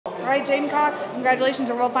right, Jaden Cox? Congratulations,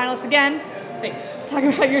 a world finalist again. Thanks. Talk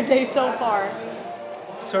about your day so far.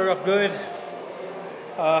 Started off good.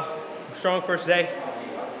 Strong first day.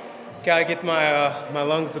 Gotta get my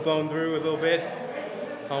lungs blown through a little bit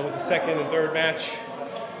with the second and third match.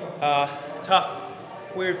 Tough,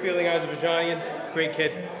 weird feeling. Azerbaijanian, great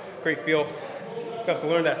kid, great feel. You have to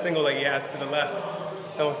learn that single leg he has to the left.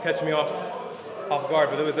 That was catching me off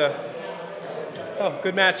guard, but it was a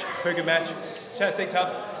good match, very good match. Try to stay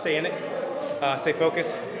tough, stay in it, stay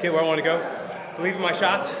focused, get where I want to go. Believe in my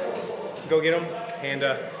shots, go get them, and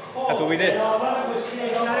that's what we did.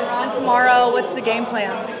 Got Iran tomorrow. What's the game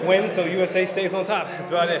plan? Win so USA stays on top. That's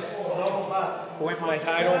about it. Win my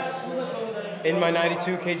title in my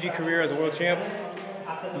 92 kg career as a world champ.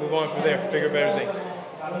 Move on from there, bigger, better things.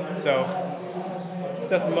 So, it's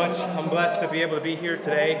nothing much. I'm blessed to be able to be here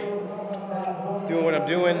today, doing what I'm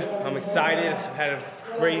doing. I'm excited. I've had a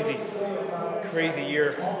crazy, crazy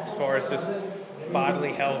year as far as just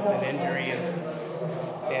bodily health and injury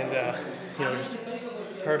and you know, just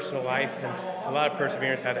personal life, and a lot of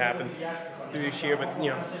perseverance had to happen through this year. But you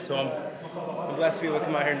know, so I'm blessed to be able to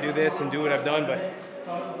come out here and do this and do what I've done.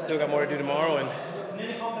 But still got more to do tomorrow, and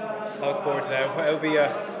I look forward to that. It'll be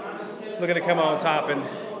looking to come out on top, and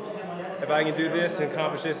if I can do this and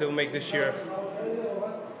accomplish this, it'll make this year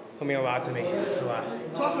mean a lot to me. A lot.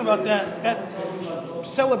 Talking about that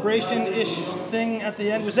celebration-ish thing at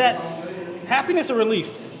the end, was that happiness or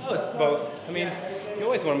relief? Oh, it's both. I mean, you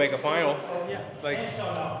always want to make a final. Like,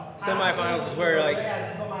 semifinals is where, like,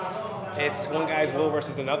 it's one guy's will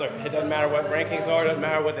versus another. It doesn't matter what rankings are, it doesn't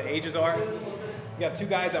matter what the ages are. You have two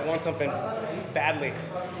guys that want something badly,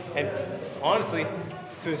 and honestly,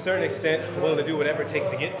 to a certain extent, willing to do whatever it takes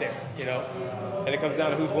to get there, you know? And it comes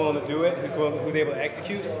down to who's willing to do it, who's able to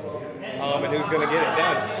execute, and who's going to get it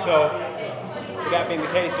done. So, with that being the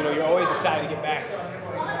case, you know, you're always excited to get back.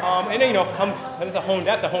 And then, you know, that's a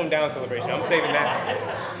home-down celebration. I'm saving that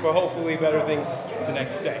for hopefully better things the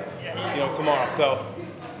next day, you know, tomorrow. So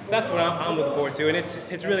that's what I'm looking forward to. And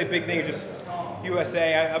it's really a big thing, just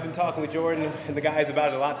USA. I've been talking with Jordan and the guys about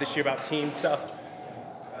it a lot this year, about team stuff,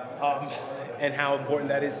 and how important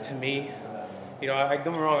that is to me. You know, don't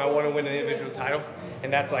get me wrong, I want to win an individual title,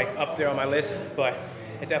 and that's like up there on my list, but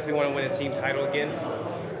I definitely want to win a team title again.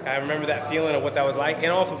 I remember that feeling of what that was like, and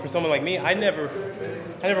also for someone like me, I never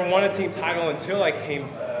won a team title until I came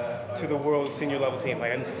to the world senior level team.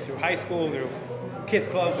 Like through high school, through kids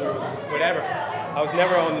clubs, or whatever. I was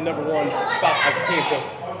never on the #1 spot as a team,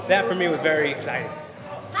 so that for me was very exciting.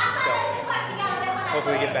 So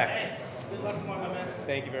hopefully get back.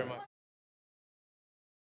 Thank you very much.